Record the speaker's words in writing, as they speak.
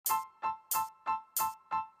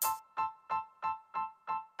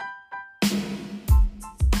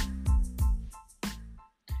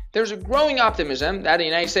There's a growing optimism that the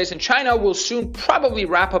United States and China will soon probably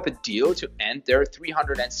wrap up a deal to end their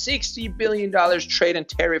 $360 billion trade and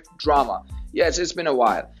tariff drama. Yes, it's been a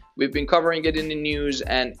while. We've been covering it in the news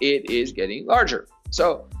and it is getting larger.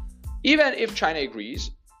 So even if China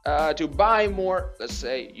agrees to buy more, let's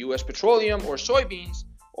say, US petroleum or soybeans,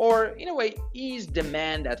 or in a way ease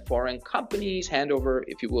demand that foreign companies hand over,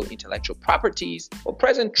 if you will, intellectual properties, well,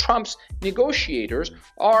 President Trump's negotiators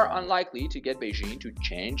are unlikely to get Beijing to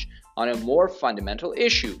change on a more fundamental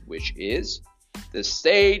issue, which is the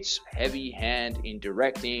state's heavy hand in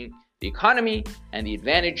directing the economy and the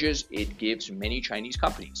advantages it gives many Chinese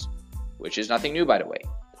companies, which is nothing new, by the way.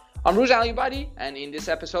 I'm Ruz Alibadi, and in this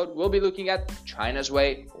episode, we'll be looking at China's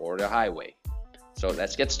way or the highway. So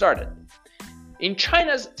let's get started. In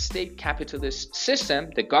China's state capitalist system,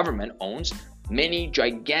 the government owns many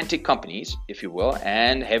gigantic companies, if you will,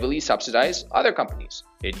 and heavily subsidizes other companies.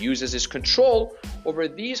 It uses its control over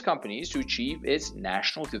these companies to achieve its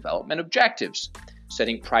national development objectives,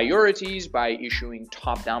 setting priorities by issuing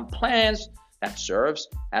top-down plans that serves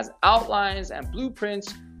as outlines and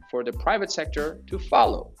blueprints for the private sector to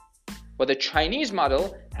follow. But the Chinese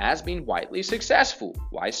model has been widely successful.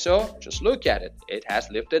 Why so? Just look at it. It has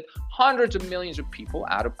lifted hundreds of millions of people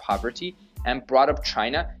out of poverty and brought up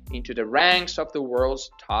China into the ranks of the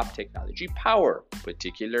world's top technology power,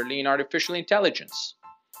 particularly in artificial intelligence.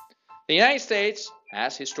 The United States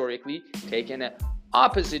has historically taken an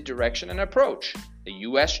opposite direction and approach. The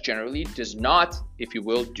US generally does not, if you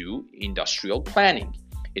will, do industrial planning.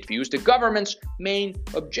 It views the government's main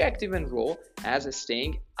objective and role as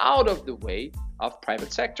staying out of the way of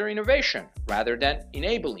private sector innovation rather than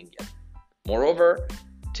enabling it. Moreover,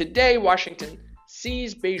 today Washington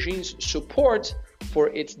sees Beijing's support for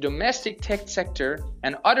its domestic tech sector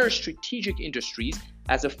and other strategic industries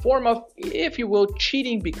as a form of, if you will,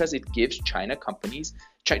 cheating because it gives Chinese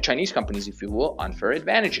companies, if you will, unfair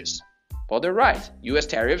advantages. Well, they're right. US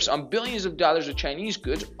tariffs on billions of dollars of Chinese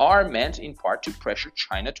goods are meant in part to pressure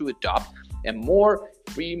China to adopt a more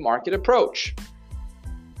free market approach.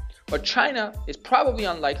 But China is probably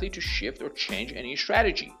unlikely to shift or change any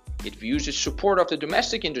strategy. It views its support of the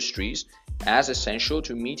domestic industries as essential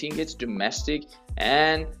to meeting its domestic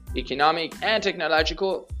and economic and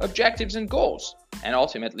technological objectives and goals, and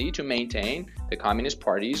ultimately to maintain the Communist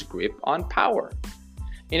Party's grip on power.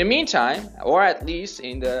 In the meantime, or at least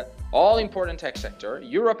in the all-important tech sector,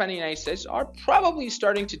 Europe and the United States are probably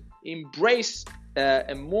starting to embrace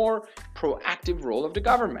a more proactive role of the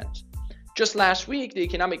government. Just last week, the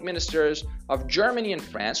economic ministers of Germany and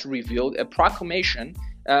France revealed a proclamation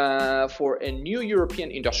for a new European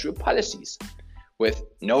industrial policies. With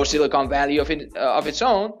no Silicon Valley of its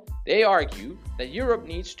own, they argue that Europe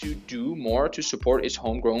needs to do more to support its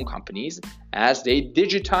homegrown companies as they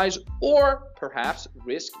digitize or perhaps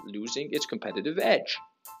risk losing its competitive edge.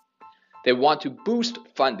 They want to boost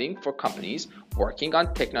funding for companies working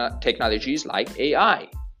on technologies like AI,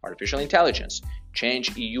 artificial intelligence,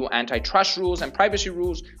 change EU antitrust rules and privacy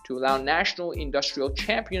rules to allow national industrial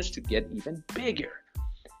champions to get even bigger,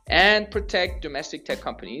 and protect domestic tech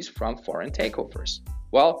companies from foreign takeovers.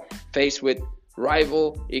 Well, faced with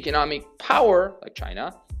rival economic power like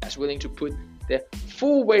China, that's willing to put the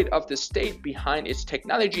full weight of the state behind its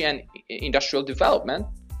technology and industrial development,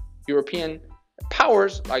 European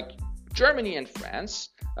powers like Germany and France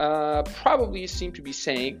probably seem to be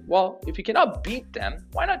saying, well, if you cannot beat them,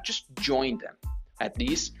 why not just join them, at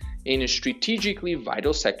least in strategically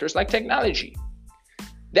vital sectors like technology?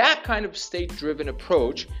 That kind of state-driven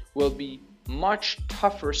approach will be much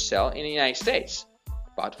tougher sell in the United States.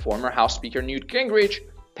 But former House Speaker Newt Gingrich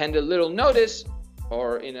penned a little notice,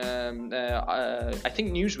 or in I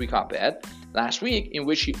think Newsweek op-ed last week, in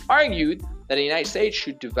which he argued that the United States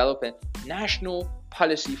should develop a national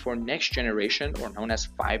policy for next generation, or known as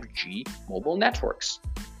 5G mobile networks.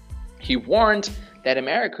 He warned that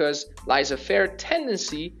America's laissez-faire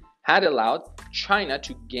tendency had allowed China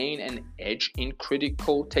to gain an edge in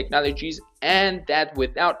critical technologies, and that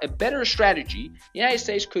without a better strategy, the United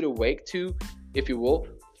States could awake to, if you will,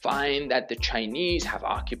 find that the Chinese have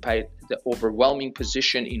occupied the overwhelming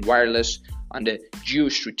position in wireless on the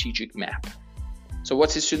geostrategic map. So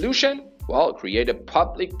what's his solution? Well, create a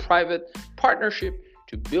public-private partnership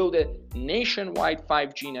to build a nationwide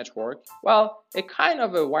 5G network. Well, a kind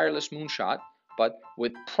of a wireless moonshot, but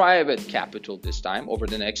with private capital this time over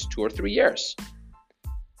the next 2 or 3 years.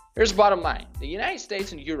 Here's the bottom line. The United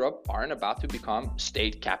States and Europe aren't about to become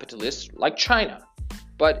state capitalists like China.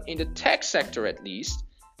 But in the tech sector at least,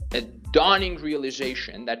 a dawning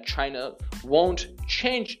realization that China won't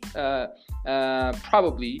change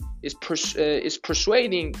probably is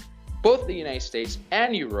persuading both the United States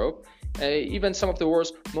and Europe, even some of the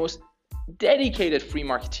world's most dedicated free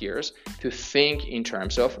marketeers, to think in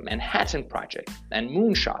terms of Manhattan Project and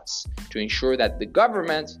moonshots to ensure that the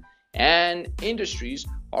government and industries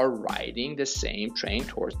are riding the same train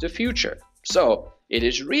towards the future. So it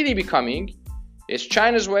is really becoming, it's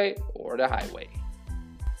China's way or the highway.